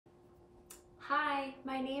Hi,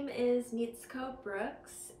 my name is Mitsuko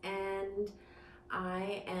Brooks, and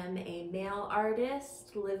I am a nail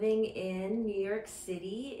artist living in New York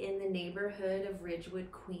City in the neighborhood of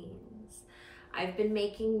Ridgewood, Queens. I've been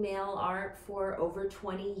making nail art for over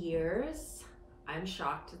 20 years. I'm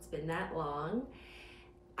shocked it's been that long.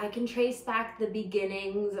 I can trace back the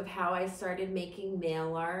beginnings of how I started making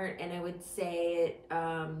nail art, and I would say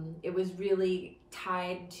it was really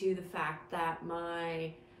tied to the fact that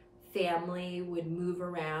my family would move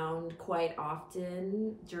around quite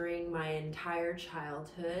often during my entire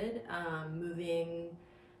childhood, moving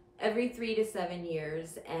every 3 to 7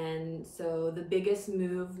 years. And so the biggest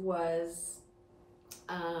move was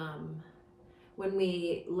when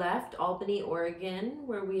we left Albany, Oregon,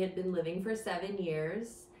 where we had been living for 7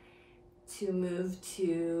 years, to move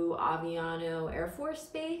to Aviano Air Force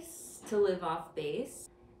Base to live off base.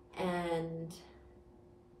 And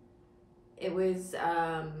it was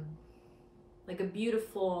like a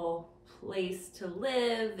beautiful place to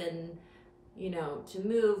live and, you know, to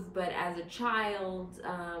move, but as a child,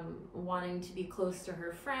 wanting to be close to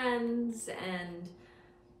her friends and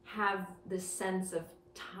have this sense of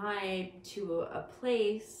tied to a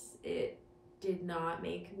place, it did not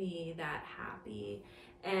make me that happy.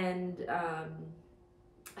 And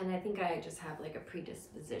I think I just have like a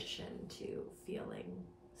predisposition to feeling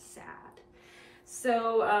sad.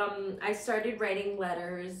 So I started writing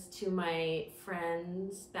letters to my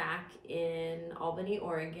friends back in Albany,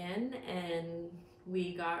 Oregon, and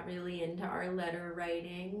we got really into our letter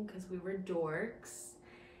writing because we were dorks.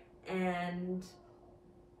 And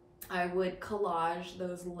I would collage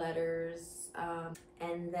those letters.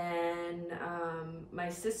 And then my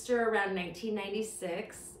sister around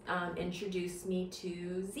 1996 introduced me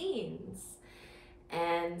to zines.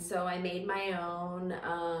 And so I made my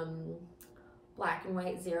own black and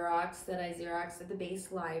white Xerox that I Xeroxed at the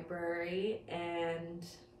base library, and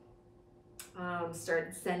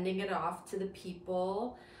started sending it off to the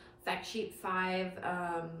people. Fact sheet 5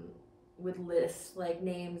 would list like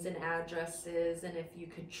names and addresses and if you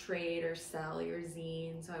could trade or sell your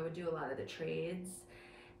zine. So I would do a lot of the trades,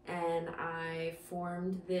 and I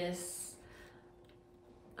formed this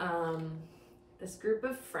this group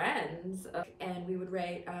of friends, and we would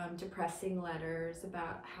write depressing letters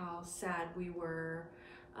about how sad we were,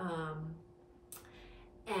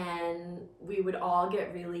 and we would all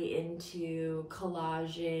get really into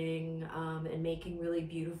collaging and making really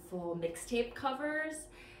beautiful mixtape covers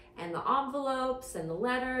and the envelopes and the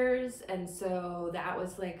letters. And so that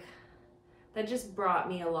was like, that just brought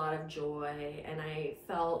me a lot of joy, and I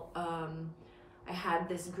felt I had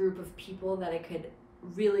this group of people that I could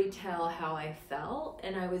really tell how I felt.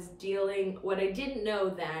 And I was dealing, what I didn't know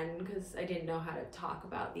then, because I didn't know how to talk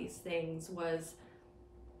about these things, was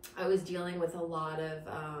I was dealing with a lot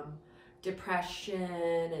of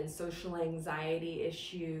depression and social anxiety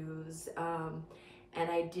issues, and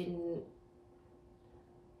I didn't,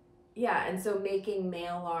 and so making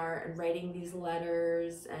mail art and writing these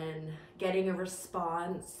letters and getting a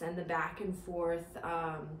response and the back and forth,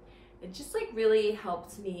 it just like really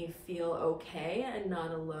helped me feel okay and not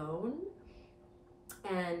alone.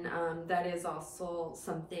 And that is also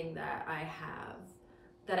something that I have,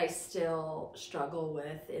 that I still struggle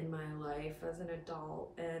with in my life as an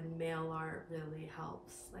adult, and mail art really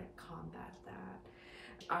helps like combat that.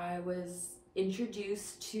 I was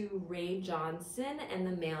introduced to Ray Johnson and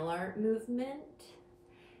the mail art movement,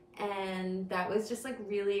 and that was just like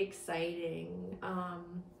really exciting.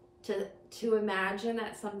 To imagine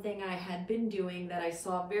that something I had been doing that I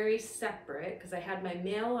saw very separate, because I had my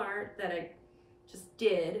mail art that I just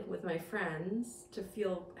did with my friends to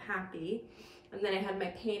feel happy, and then I had my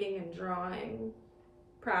painting and drawing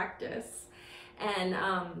practice, and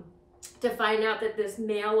to find out that this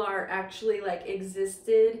mail art actually like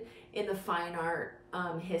existed in the fine art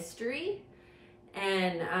history.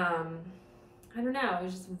 And I don't know, it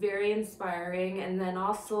was just very inspiring. And then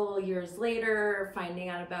also years later, finding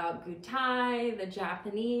out about Gutai, the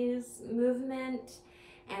Japanese movement,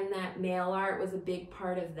 and that mail art was a big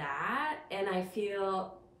part of that. And I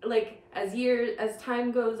feel like as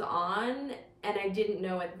time goes on, and I didn't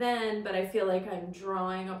know it then, but I feel like I'm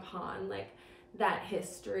drawing upon like that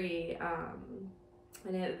history,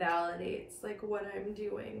 and it validates like what I'm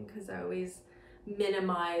doing, because I always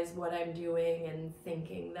minimize what I'm doing and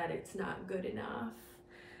thinking that it's not good enough.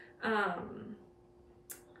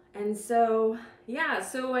 And so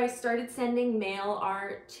so I started sending mail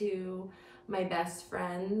art to my best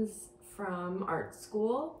friends from art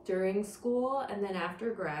school during school, and then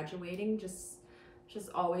after graduating, just just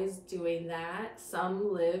always doing that.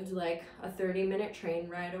 Some lived like a 30-minute train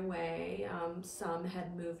ride away. Some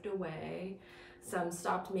had moved away. Some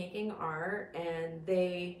stopped making art, and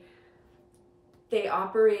they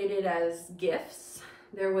operated as gifts.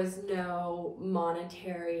 There was no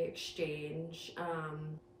monetary exchange,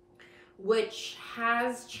 which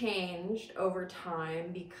has changed over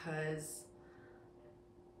time because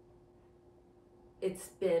it's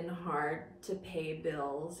been hard to pay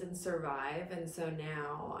bills and survive. And so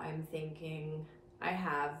now I'm thinking, I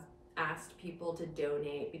have asked people to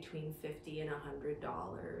donate between $50 and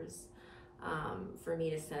 $100 for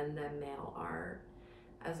me to send them mail art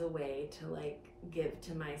as a way to like give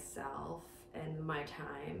to myself and my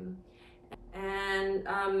time. And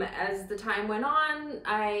as the time went on,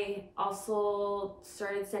 I also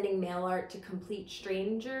started sending mail art to complete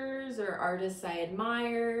strangers or artists I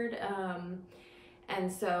admired. And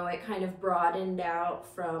so it kind of broadened out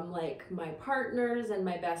from like my partners and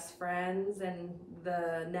my best friends, and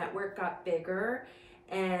the network got bigger.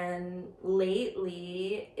 And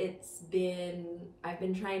lately I've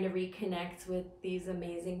been trying to reconnect with these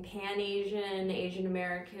amazing Pan-Asian, Asian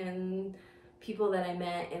American people that I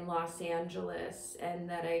met in Los Angeles, and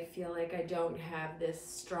that I feel like I don't have this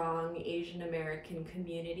strong Asian American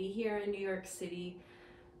community here in New York City,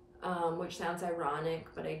 which sounds ironic,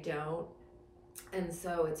 but I don't. And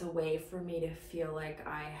so it's a way for me to feel like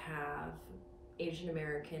I have Asian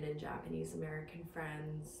American and Japanese American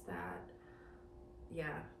friends that,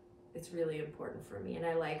 yeah, it's really important for me. And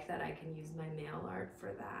I like that I can use my mail art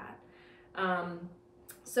for that.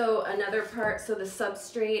 So another part, so the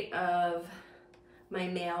substrate of my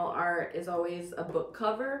mail art is always a book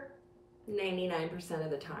cover, 99% of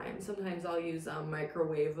the time. Sometimes I'll use a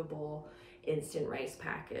microwavable instant rice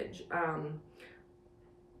package.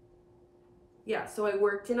 Yeah, so I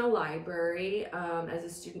worked in a library as a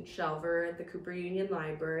student shelver at the Cooper Union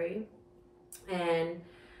Library, and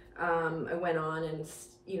I went on and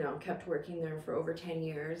kept working there for over 10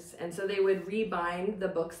 years. And so they would rebind the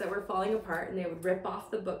books that were falling apart, and they would rip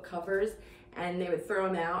off the book covers and they would throw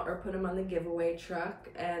them out or put them on the giveaway truck.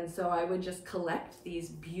 And so I would just collect these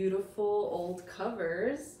beautiful old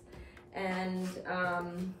covers, and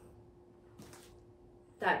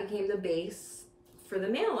that became the base for the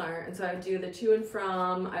mail art. And so I would do the to and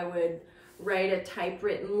from, I would write a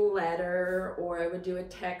typewritten letter, or I would do a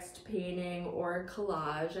text painting or a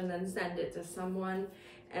collage and then send it to someone.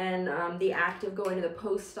 And the act of going to the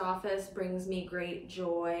post office brings me great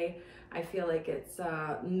joy. I feel like it's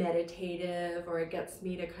meditative, or it gets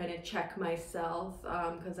me to kind of check myself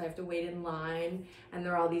because I have to wait in line, and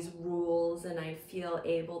there are all these rules, and I feel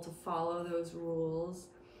able to follow those rules.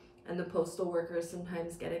 And the postal workers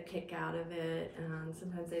sometimes get a kick out of it, and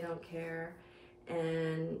sometimes they don't care.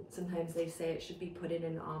 And sometimes they say it should be put in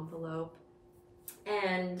an envelope.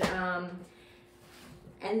 And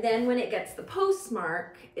then when it gets the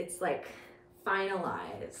postmark, it's like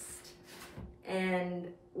finalized.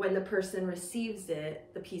 And when the person receives it,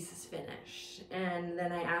 the piece is finished. And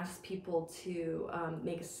then I ask people to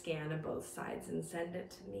make a scan of both sides and send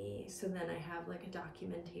it to me. So then I have like a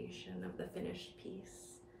documentation of the finished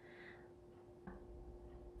piece.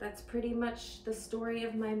 That's pretty much the story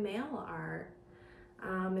of my mail art.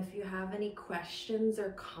 If you have any questions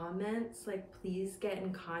or comments, like, please get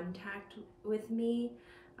in contact with me.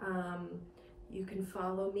 You can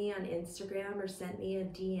follow me on Instagram or send me a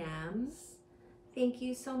DM. Thank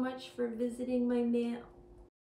you so much for visiting my